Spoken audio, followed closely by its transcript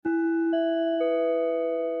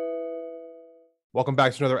Welcome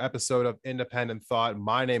back to another episode of Independent Thought.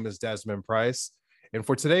 My name is Desmond Price. And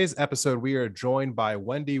for today's episode, we are joined by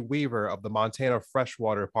Wendy Weaver of the Montana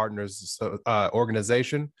Freshwater Partners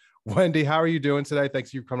organization. Wendy, how are you doing today?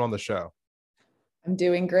 Thanks for coming on the show. I'm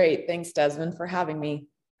doing great. Thanks, Desmond, for having me.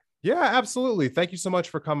 Yeah, absolutely. Thank you so much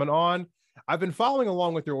for coming on. I've been following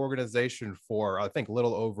along with your organization for, I think, a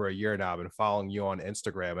little over a year now. I've been following you on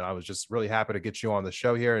Instagram, and I was just really happy to get you on the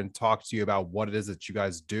show here and talk to you about what it is that you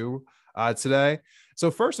guys do today.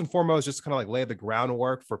 So first and foremost, just kind of like lay the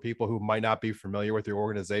groundwork for people who might not be familiar with your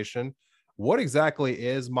organization. What exactly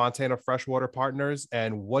is Montana Freshwater Partners,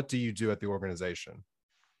 and what do you do at the organization?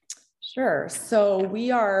 Sure. So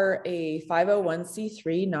we are a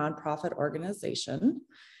 501c3 nonprofit organization,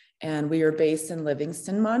 and we are based in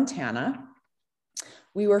Livingston, Montana.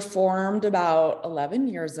 We were formed about 11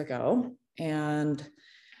 years ago, and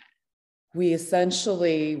we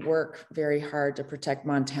essentially work very hard to protect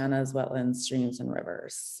Montana's wetlands, streams, and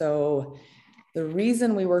rivers. So the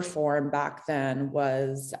reason we were formed back then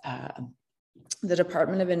was the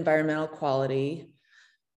Department of Environmental Quality,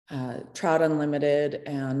 Trout Unlimited,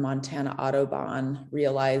 and Montana Audubon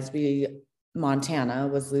realized Montana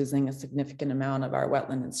was losing a significant amount of our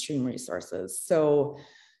wetland and stream resources. So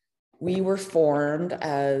we were formed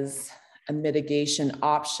as a mitigation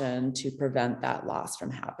option to prevent that loss from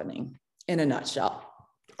happening, in a nutshell.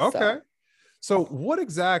 Okay. So what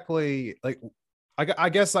exactly, I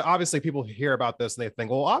guess obviously people hear about this and they think,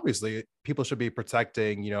 well, obviously people should be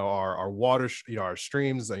protecting, our water, our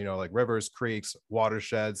streams, like rivers, creeks,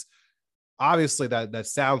 watersheds. Obviously that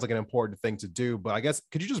sounds like an important thing to do, but I guess,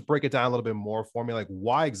 could you just break it down a little bit more for me? Like,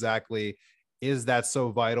 why exactly is that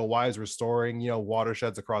so vital? Why is restoring,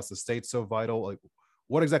 watersheds across the state so vital? Like,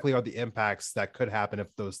 what exactly are the impacts that could happen if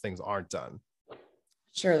those things aren't done?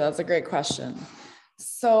 Sure, that's a great question.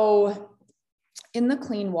 So in the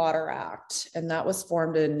Clean Water Act, and that was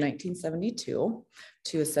formed in 1972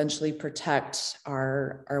 to essentially protect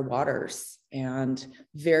our waters, and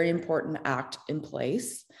very important act in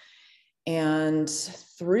place. And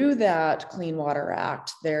through that Clean Water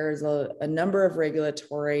Act, there's a number of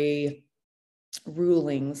regulatory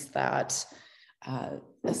rulings that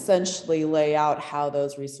essentially lay out how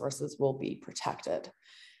those resources will be protected.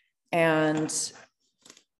 And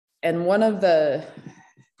one of the,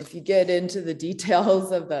 if you get into the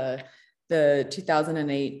details of the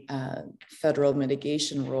 2008 federal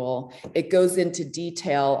mitigation rule, it goes into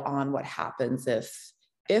detail on what happens if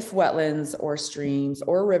wetlands or streams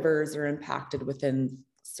or rivers are impacted within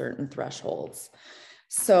certain thresholds.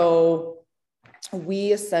 So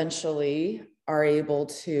we essentially are able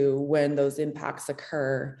to, when those impacts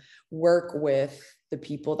occur, work with the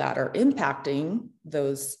people that are impacting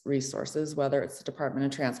those resources, whether it's the Department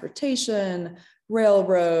of Transportation,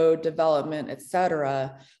 railroad, development, et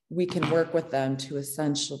cetera. We can work with them to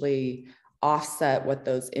essentially offset what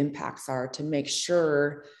those impacts are to make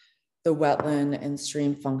sure the wetland and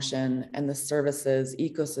stream function and the services,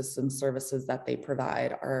 ecosystem services that they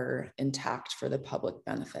provide are intact for the public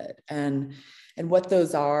benefit. And what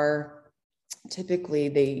those are,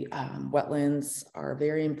 typically wetlands are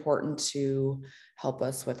very important to help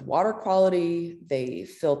us with water quality. They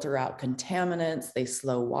filter out contaminants, they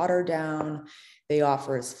slow water down. They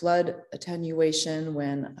offer us flood attenuation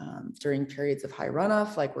when during periods of high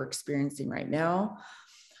runoff, like we're experiencing right now.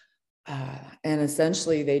 And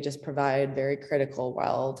essentially they just provide very critical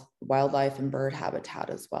wildlife and bird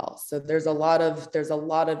habitat as well. So there's a lot of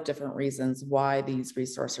different reasons why these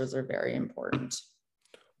resources are very important.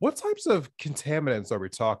 What types of contaminants are we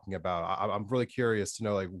talking about? I'm really curious to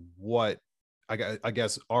know, like, what I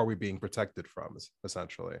guess are we being protected from,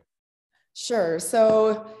 essentially? Sure.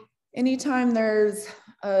 So anytime there's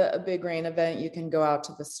a big rain event, you can go out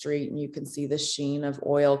to the street and you can see the sheen of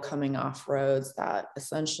oil coming off roads that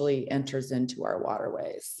essentially enters into our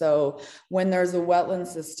waterways. So when there's a wetland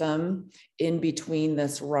system in between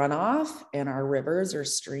this runoff and our rivers or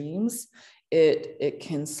streams, it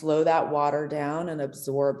can slow that water down and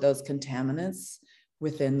absorb those contaminants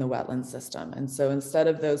within the wetland system. And so instead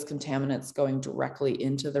of those contaminants going directly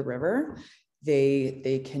into the river,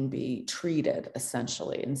 they can be treated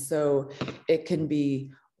essentially. And so it can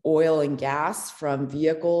be oil and gas from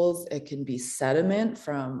vehicles. It can be sediment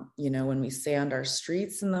from, when we sand our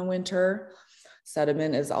streets in the winter.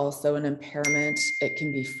 Sediment is also an impairment. It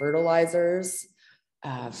can be fertilizers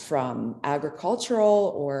from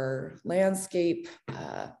agricultural or landscape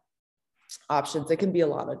options. It can be a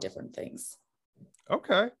lot of different things.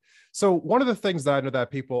 Okay. So one of the things that I know that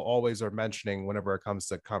people always are mentioning whenever it comes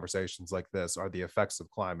to conversations like this are the effects of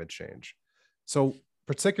climate change. So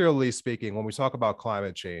particularly speaking, when we talk about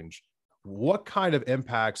climate change, what kind of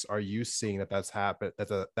impacts are you seeing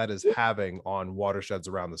that is having on watersheds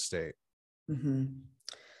around the state? Mhm.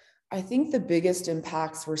 I think the biggest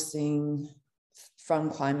impacts we're seeing from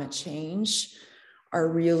climate change are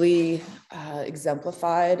really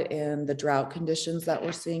exemplified in the drought conditions that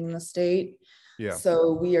we're seeing in the state. Yeah.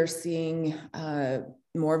 So we are seeing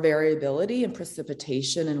more variability in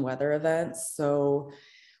precipitation and weather events. So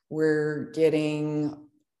we're getting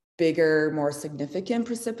bigger, more significant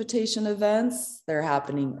precipitation events. They're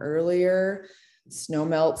happening earlier. Snow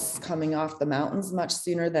melts coming off the mountains much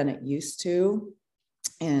sooner than it used to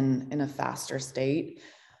in a faster state.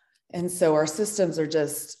 And so our systems are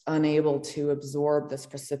just unable to absorb this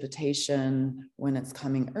precipitation when it's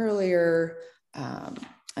coming earlier,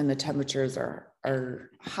 and the temperatures are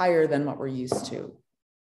higher than what we're used to.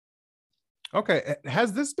 Okay.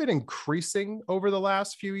 Has this been increasing over the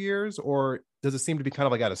last few years, or does it seem to be kind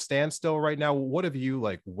of like at a standstill right now? What have you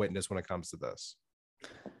like witnessed when it comes to this?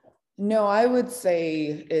 No, I would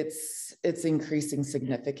say it's increasing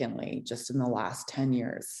significantly just in the last 10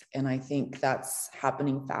 years. And I think that's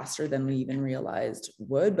happening faster than we even realized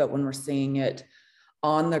would. But when we're seeing it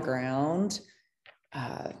on the ground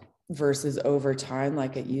versus over time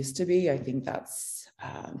like it used to be, I think that's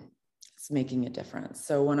it's making a difference.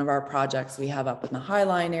 So one of our projects we have up in the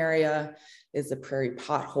Highline area is the Prairie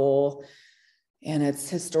Pothole. And it's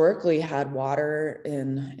historically had water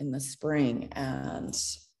in the spring, and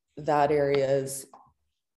that area is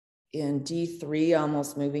in D3,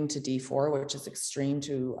 almost moving to D4, which is extreme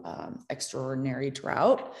to extraordinary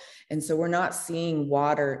drought. And so we're not seeing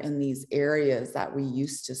water in these areas that we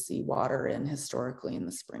used to see water in historically in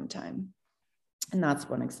the springtime. And that's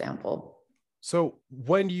one example. So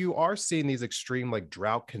when you are seeing these extreme like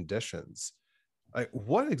drought conditions, like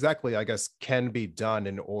what exactly, I guess, can be done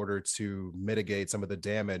in order to mitigate some of the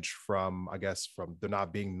damage from, I guess, from there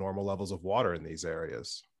not being normal levels of water in these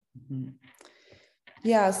areas? Mhm.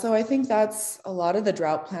 Yeah, so I think that's a lot of the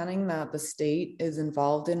drought planning that the state is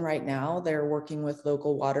involved in right now. They're working with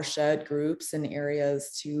local watershed groups and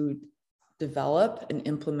areas to develop and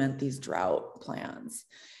implement these drought plans.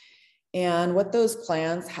 And what those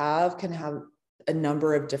plans can have a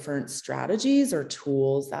number of different strategies or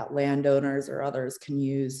tools that landowners or others can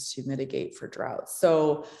use to mitigate for drought.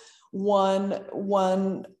 So one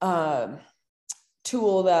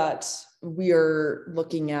tool that we are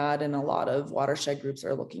looking at and a lot of watershed groups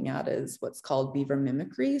are looking at is what's called beaver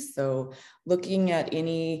mimicry. So looking at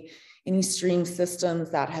any stream systems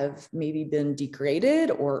that have maybe been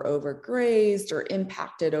degraded or overgrazed or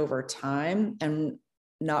impacted over time and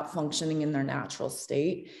not functioning in their natural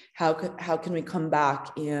state, how can we come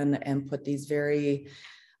back in and put these very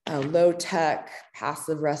low tech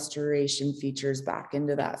passive restoration features back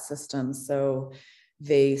into that system so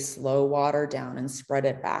they slow water down and spread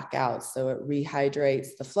it back out. So it rehydrates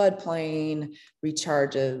the floodplain,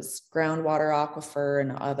 recharges groundwater aquifer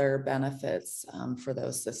and other benefits for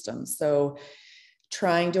those systems. So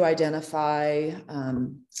trying to identify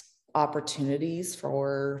opportunities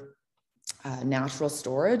for natural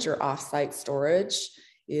storage or offsite storage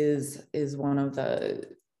is one of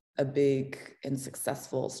a big and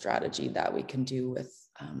successful strategy that we can do with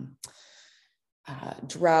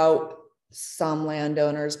drought. Some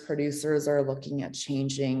landowners, producers are looking at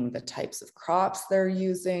changing the types of crops they're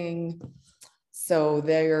using. So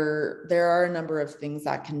there are a number of things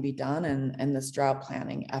that can be done, and this drought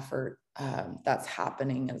planning effort that's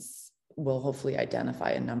happening will hopefully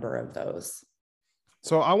identify a number of those.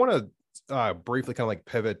 So I want to briefly kind of like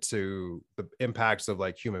pivot to the impacts of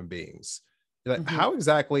like human beings. Like, Mm-hmm. how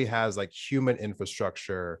exactly has like human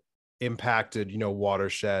infrastructure impacted,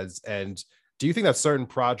 watersheds? And do you think that certain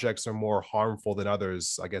projects are more harmful than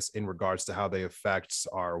others, I guess, in regards to how they affect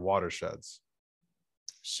our watersheds?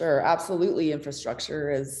 Sure, absolutely.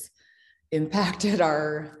 Infrastructure has impacted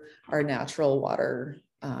our natural water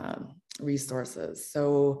resources.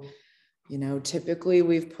 So, typically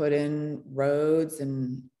we've put in roads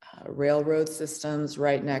and railroad systems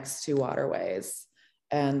right next to waterways,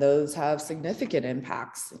 and those have significant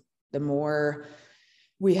impacts. The more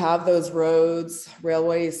we have those roads,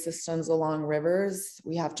 railway systems along rivers,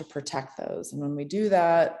 we have to protect those. And when we do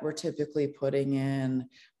that, we're typically putting in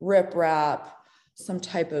riprap, some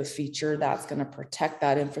type of feature that's going to protect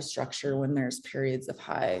that infrastructure when there's periods of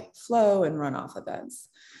high flow and runoff events.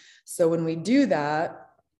 So when we do that,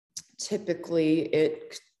 typically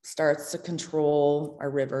it starts to control our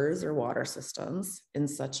rivers or water systems in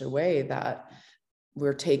such a way that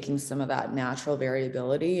we're taking some of that natural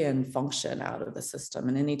variability and function out of the system.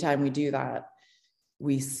 And anytime we do that,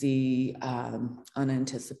 we see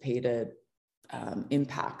unanticipated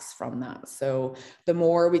impacts from that. So the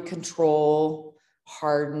more we control,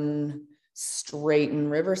 harden, straighten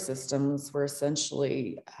river systems, we're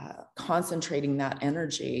essentially concentrating that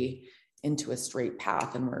energy into a straight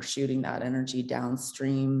path, and we're shooting that energy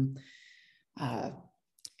downstream,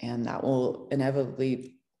 and that will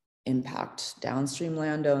inevitably impact downstream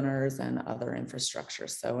landowners and other infrastructure.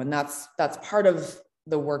 So, and that's part of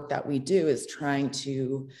the work that we do, is trying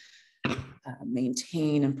to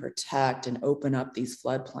maintain and protect and open up these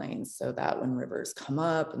floodplains so that when rivers come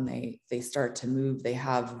up and they start to move, they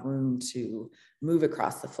have room to move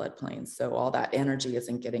across the floodplains. So all that energy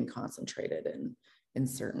isn't getting concentrated in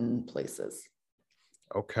certain places.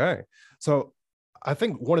 Okay. So I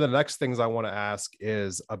think one of the next things I want to ask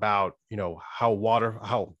is about, how wildfires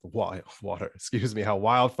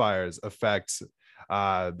affect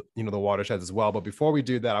the watersheds as well. But before we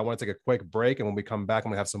do that, I want to take a quick break, and when we come back,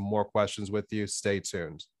 I'm gonna have some more questions with you. Stay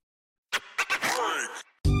tuned.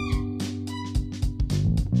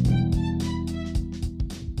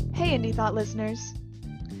 Hey, Indie Thought listeners.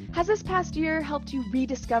 Has this past year helped you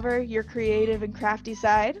rediscover your creative and crafty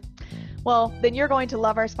side? Well, then you're going to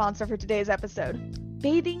love our sponsor for today's episode.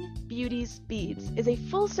 Bathing Beauties Beads is a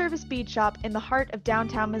full-service bead shop in the heart of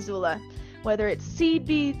downtown Missoula. Whether it's seed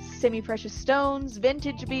beads, semi-precious stones,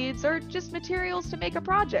 vintage beads, or just materials to make a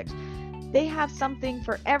project, they have something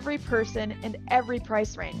for every person and every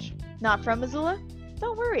price range. Not from Missoula?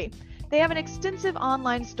 Don't worry. They have an extensive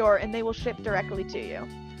online store and they will ship directly to you.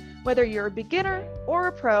 Whether you're a beginner or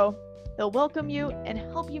a pro, they'll welcome you and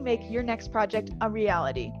help you make your next project a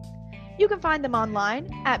reality. You can find them online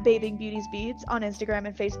at Bathing Beauties Beads on Instagram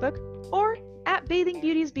and Facebook, or at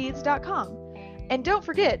bathingbeautiesbeads.com. And don't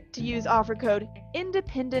forget to use offer code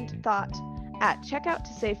INDEPENDENTTHOUGHT at checkout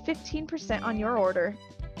to save 15% on your order.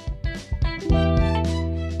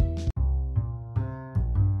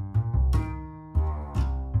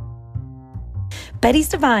 Betty's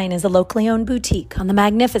Divine is a locally owned boutique on the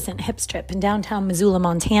magnificent Hip Strip in downtown Missoula,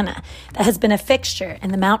 Montana, that has been a fixture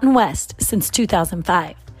in the Mountain West since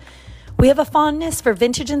 2005. We have a fondness for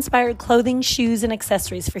vintage-inspired clothing, shoes, and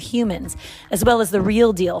accessories for humans, as well as the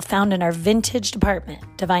real deal found in our vintage department,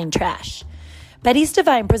 Divine Trash. Betty's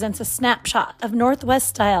Divine presents a snapshot of Northwest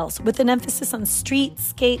styles with an emphasis on street,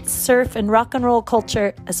 skate, surf, and rock and roll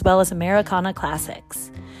culture, as well as Americana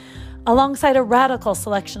classics. Alongside a radical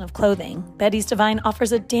selection of clothing, Betty's Divine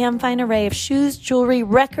offers a damn fine array of shoes, jewelry,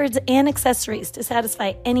 records, and accessories to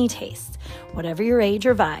satisfy any taste, whatever your age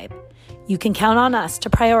or vibe. You can count on us to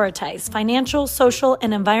prioritize financial, social,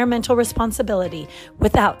 and environmental responsibility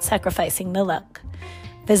without sacrificing the look.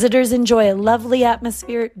 Visitors enjoy a lovely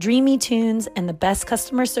atmosphere, dreamy tunes, and the best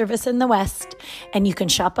customer service in the West, and you can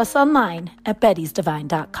shop us online at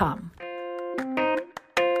bettysdivine.com.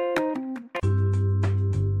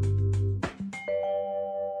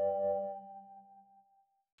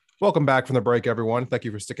 Welcome back from the break, everyone. Thank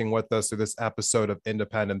you for sticking with us through this episode of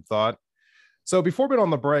Independent Thought. So before we went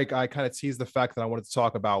on the break, I kind of teased the fact that I wanted to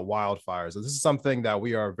talk about wildfires. This is something that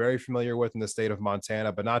we are very familiar with in the state of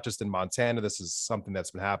Montana, but not just in Montana. This is something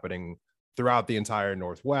that's been happening throughout the entire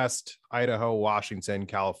Northwest, Idaho, Washington,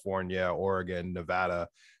 California, Oregon, Nevada.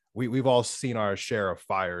 We've all seen our share of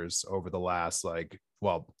fires over the last,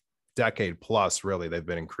 decade plus, really. They've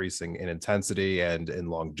been increasing in intensity and in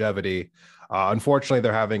longevity. Unfortunately,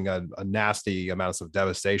 they're having a nasty amounts of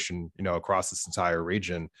devastation, across this entire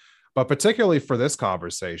region. But particularly for this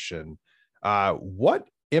conversation, what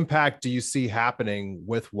impact do you see happening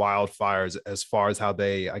with wildfires as far as how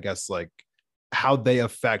they, how they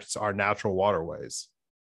affect our natural waterways?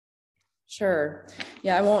 Sure.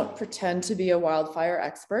 Yeah, I won't pretend to be a wildfire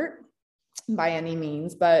expert by any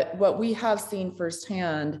means, but what we have seen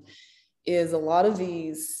firsthand is a lot of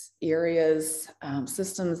these areas,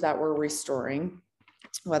 systems that we're restoring,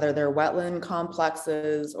 whether they're wetland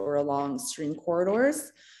complexes or along stream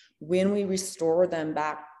corridors, when we restore them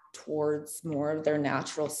back towards more of their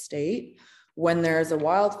natural state, when there's a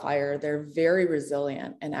wildfire, they're very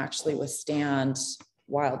resilient and actually withstand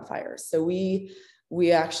wildfires. So we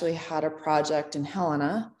actually had a project in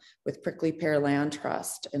Helena with Prickly Pear Land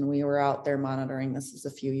Trust, and we were out there monitoring. This was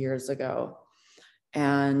a few years ago.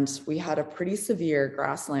 And we had a pretty severe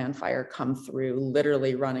grassland fire come through,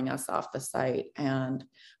 literally running us off the site. And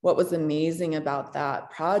what was amazing about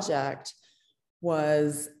that project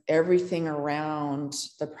was everything around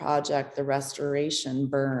the project, the restoration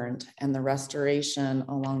burned, and the restoration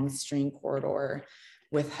along the stream corridor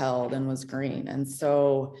withheld and was green. And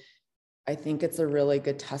so I think it's a really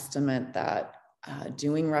good testament that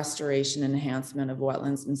doing restoration and enhancement of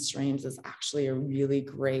wetlands and streams is actually a really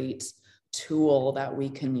great tool that we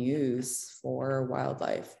can use for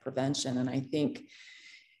wildlife prevention. And I think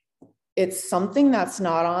it's something that's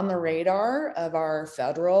not on the radar of our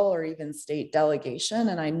federal or even state delegation.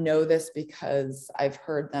 And I know this because I've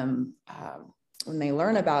heard them, when they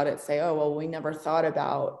learn about it, say, oh, well, we never thought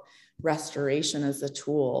about restoration as a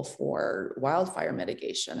tool for wildfire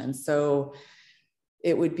mitigation. And so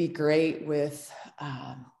it would be great with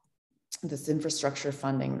this infrastructure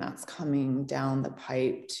funding that's coming down the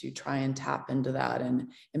pipe to try and tap into that and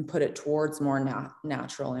put it towards more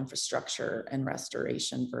natural infrastructure and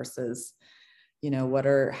restoration versus,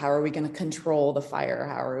 how are we going to control the fire?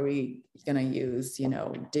 How are we going to use,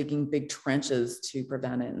 digging big trenches to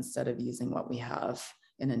prevent it instead of using what we have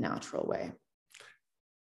in a natural way?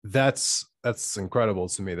 That's incredible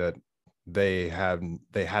to me that they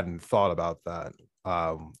hadn't thought about that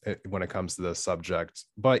when it comes to this subject.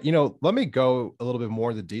 But, let me go a little bit more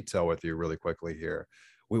into detail with you really quickly here.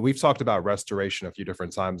 We've talked about restoration a few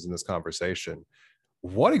different times in this conversation.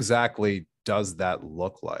 What exactly does that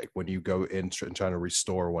look like when you go in and trying to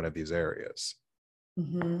restore one of these areas?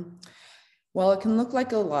 Mm-hmm. Well, it can look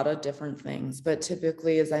like a lot of different things, but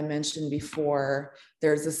typically, as I mentioned before,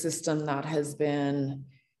 there's a system that has been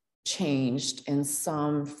changed in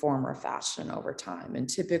some form or fashion over time. And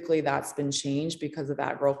typically that's been changed because of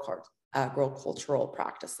agricultural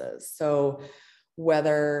practices. So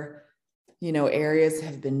whether, areas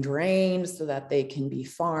have been drained so that they can be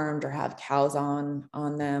farmed or have cows on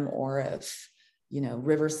them, or if,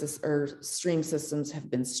 river or stream systems have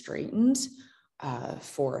been straightened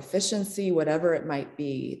for efficiency, whatever it might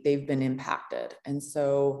be, they've been impacted. And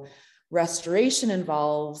so restoration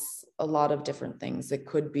involves a lot of different things. It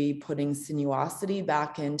could be putting sinuosity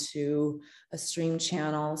back into a stream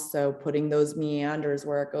channel. So putting those meanders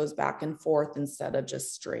where it goes back and forth instead of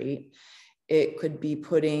just straight. It could be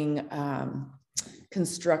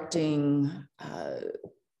constructing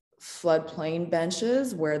floodplain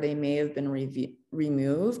benches where they may have been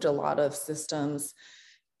removed. A lot of systems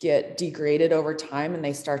get degraded over time and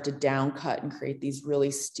they start to down cut and create these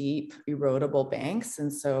really steep erodible banks.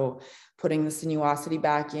 And so putting the sinuosity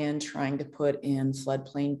back in, trying to put in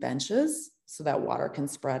floodplain benches so that water can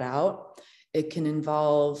spread out. It can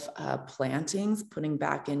involve plantings, putting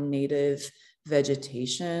back in native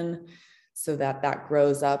vegetation so that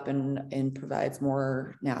grows up and provides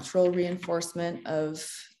more natural reinforcement of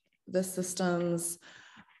the systems.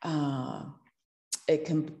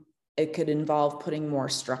 It could involve putting more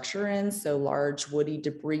structure in, so large woody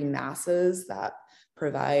debris masses that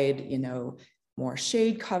provide, more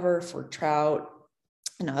shade cover for trout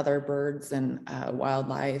and other birds and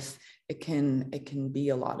wildlife. It can be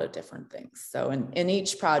a lot of different things. So, and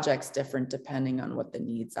each project's different depending on what the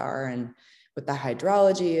needs are and what the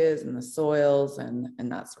hydrology is and the soils and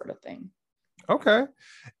that sort of thing. Okay.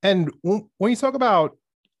 And when you talk about,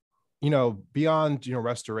 beyond,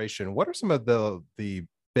 restoration, what are some of the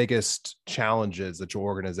biggest challenges that your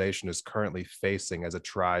organization is currently facing as it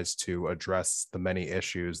tries to address the many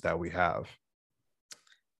issues that we have?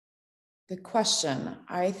 Good question.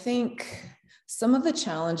 I think some of the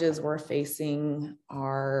challenges we're facing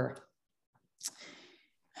are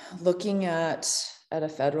looking at a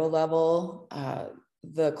federal level.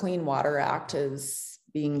 The Clean Water Act is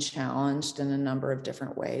being challenged in a number of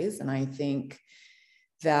different ways. And I think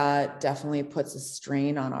that definitely puts a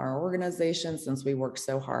strain on our organization since we work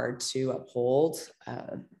so hard to uphold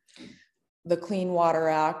the Clean Water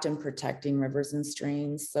Act and protecting rivers and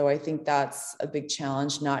streams. So I think that's a big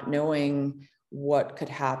challenge, not knowing what could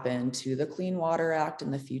happen to the Clean Water Act in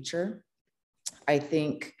the future. I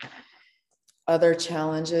think other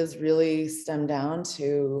challenges really stem down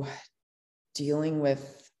to dealing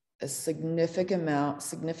with a significant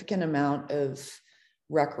amount of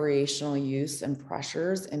recreational use and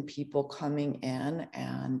pressures and people coming in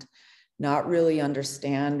and not really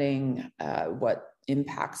understanding what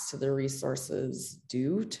impacts to the resources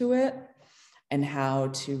do to it and how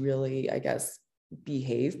to really, I guess,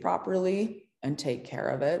 behave properly and take care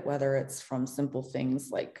of it, whether it's from simple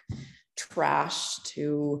things like trash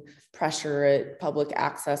to pressure at public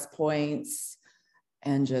access points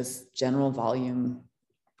and just general volume.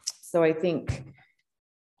 So I think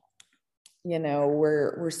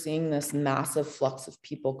we're seeing this massive flux of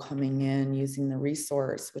people coming in using the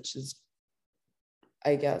resource, which is,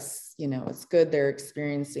 I guess, it's good. They're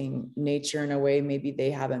experiencing nature in a way maybe they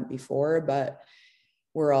haven't before, but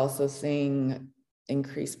we're also seeing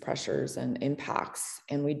increased pressures and impacts.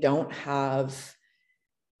 And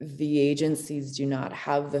the agencies do not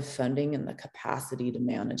have the funding and the capacity to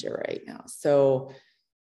manage it right now. So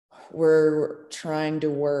we're trying to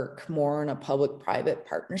work more on a public-private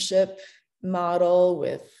partnership model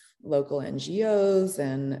with local NGOs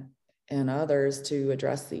and others to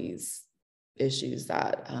address these issues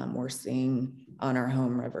that we're seeing on our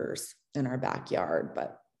home rivers in our backyard.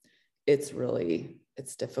 But it's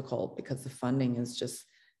difficult because the funding is just,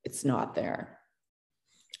 it's not there.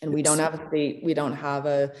 And we don't have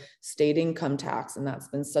a state income tax, and that's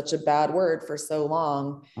been such a bad word for so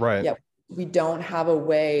long. Right. Yet we don't have a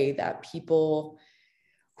way that people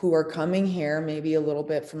who are coming here, maybe a little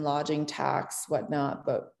bit from lodging tax, whatnot,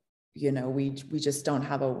 but we just don't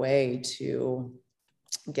have a way to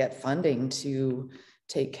get funding to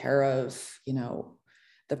take care of,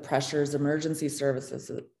 the pressures emergency services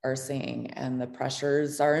are seeing and the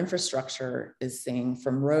pressures our infrastructure is seeing,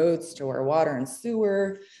 from roads to our water and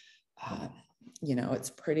sewer. It's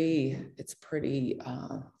pretty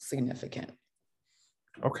significant.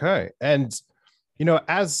 Okay. And,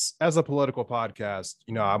 as a political podcast,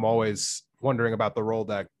 I'm always wondering about the role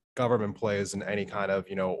that government plays in any kind of,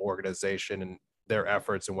 organization and their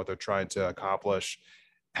efforts and what they're trying to accomplish.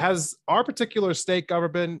 Has our particular state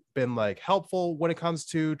government been helpful when it comes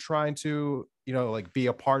to trying to, be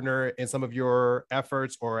a partner in some of your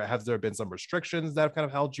efforts, or has there been some restrictions that have kind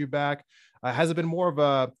of held you back? Has it been more of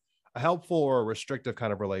a helpful or a restrictive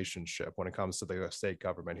kind of relationship when it comes to the state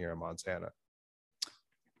government here in Montana?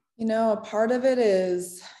 A part of it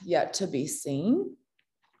is yet to be seen.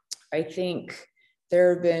 I think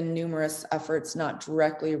there have been numerous efforts not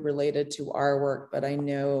directly related to our work, but I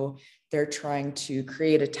know they're trying to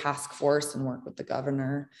create a task force and work with the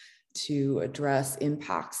governor to address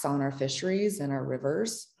impacts on our fisheries and our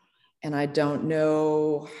rivers. And I don't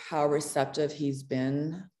know how receptive he's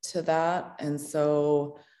been to that. And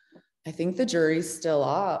so I think the jury's still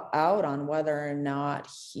out on whether or not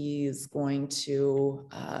he's going to,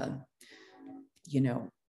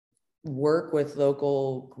 work with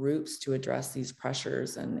local groups to address these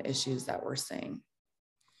pressures and issues that we're seeing.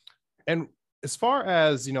 And as far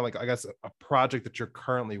as, I guess a project that you're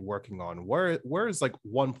currently working on, where is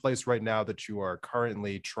one place right now that you are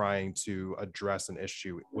currently trying to address an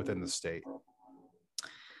issue within the state?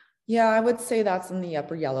 Yeah, I would say that's in the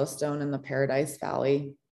Upper Yellowstone and the Paradise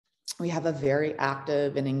Valley. We have a very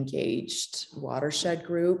active and engaged watershed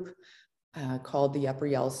group called the Upper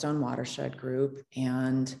Yellowstone Watershed Group.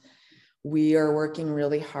 And we are working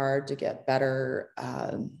really hard to get better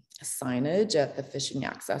signage at the fishing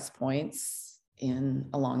access points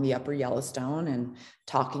along the Upper Yellowstone, and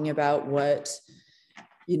talking about what,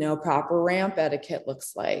 proper ramp etiquette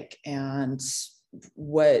looks like, and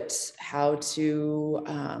how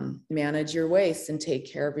to manage your waste and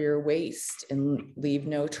take care of your waste and leave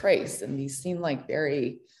no trace. And these seem like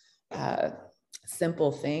very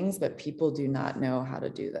simple things, but people do not know how to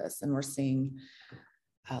do this. And we're seeing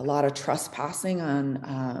a lot of trespassing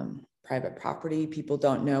on private property. People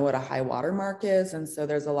don't know what a high water mark is. And so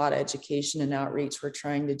there's a lot of education and outreach we're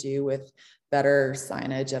trying to do with better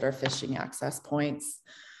signage at our fishing access points.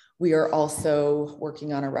 We are also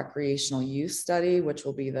working on a recreational use study, which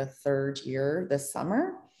will be the third year this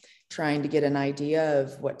summer, trying to get an idea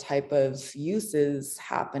of what type of use is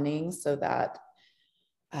happening so that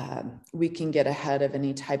we can get ahead of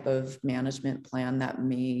any type of management plan that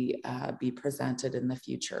may be presented in the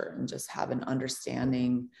future, and just have an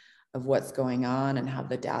understanding of what's going on and have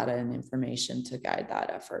the data and information to guide that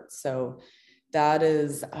effort. So that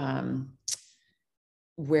is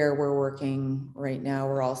where we're working right now.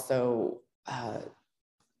 We're also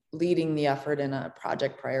leading the effort in a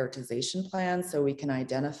project prioritization plan, so we can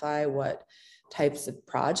identify what types of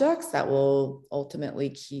projects that will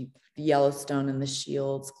ultimately keep the Yellowstone and the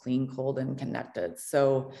Shields clean, cold, and connected.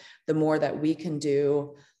 So the more that we can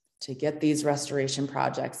do to get these restoration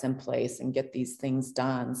projects in place and get these things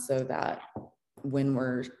done, so that when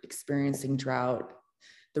we're experiencing drought,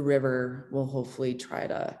 the river will hopefully try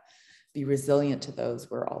to be resilient to those,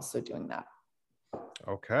 we're also doing that.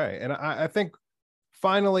 Okay. And I think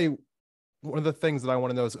finally, one of the things that I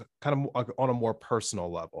want to know is kind of on a more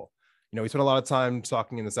personal level. We spent a lot of time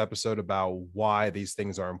talking in this episode about why these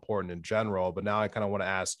things are important in general, but now I kind of want to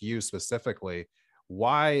ask you specifically,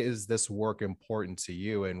 why is this work important to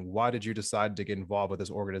you, and why did you decide to get involved with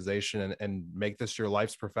this organization and make this your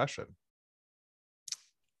life's profession?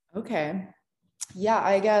 Okay. Yeah,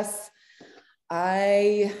 I guess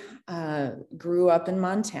I grew up in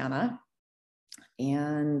Montana,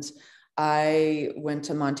 and I went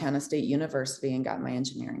to Montana State University and got my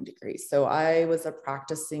engineering degree. So I was a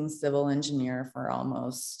practicing civil engineer for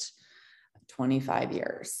almost 25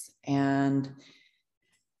 years. And,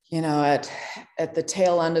 at the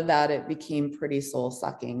tail end of that, it became pretty soul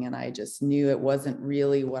sucking. And I just knew it wasn't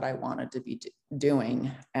really what I wanted to be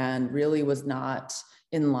doing, and really was not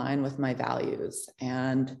in line with my values.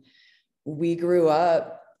 And we grew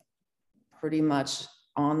up pretty much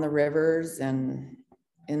on the rivers and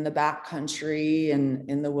in the backcountry and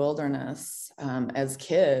in the wilderness as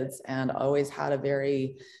kids, and always had a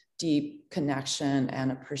very deep connection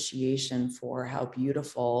and appreciation for how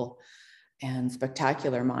beautiful and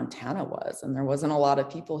spectacular Montana was. And there wasn't a lot of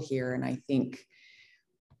people here. And I think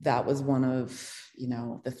that was one of,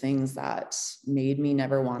 the things that made me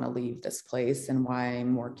never want to leave this place, and why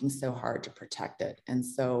I'm working so hard to protect it. And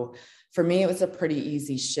so for me, it was a pretty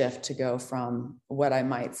easy shift to go from what I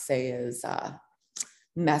might say is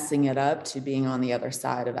messing it up to being on the other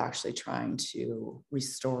side of actually trying to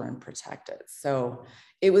restore and protect it. So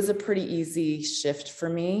it was a pretty easy shift for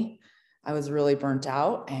me. I was really burnt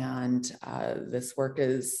out, and this work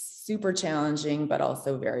is super challenging, but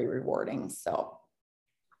also very rewarding. So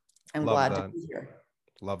I'm glad to be here.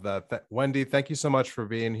 Love that. Wendy, thank you so much for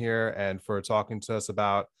being here and for talking to us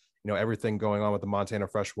about, everything going on with the Montana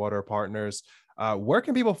Freshwater Partners. Where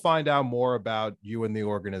can people find out more about you and the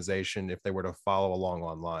organization if they were to follow along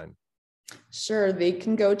online? Sure. They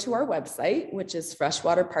can go to our website, which is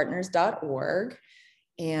freshwaterpartners.org.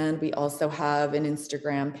 And we also have an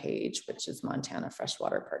Instagram page, which is Montana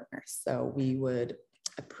Freshwater Partners. So we would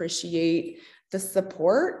appreciate the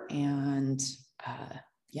support. And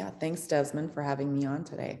thanks, Desmond, for having me on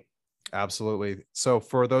today. Absolutely. So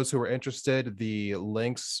for those who are interested, the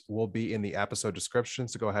links will be in the episode description.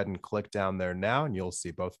 So go ahead and click down there now, and you'll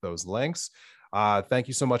see both those links. Thank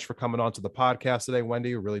you so much for coming on to the podcast today,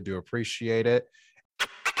 Wendy. We really do appreciate it.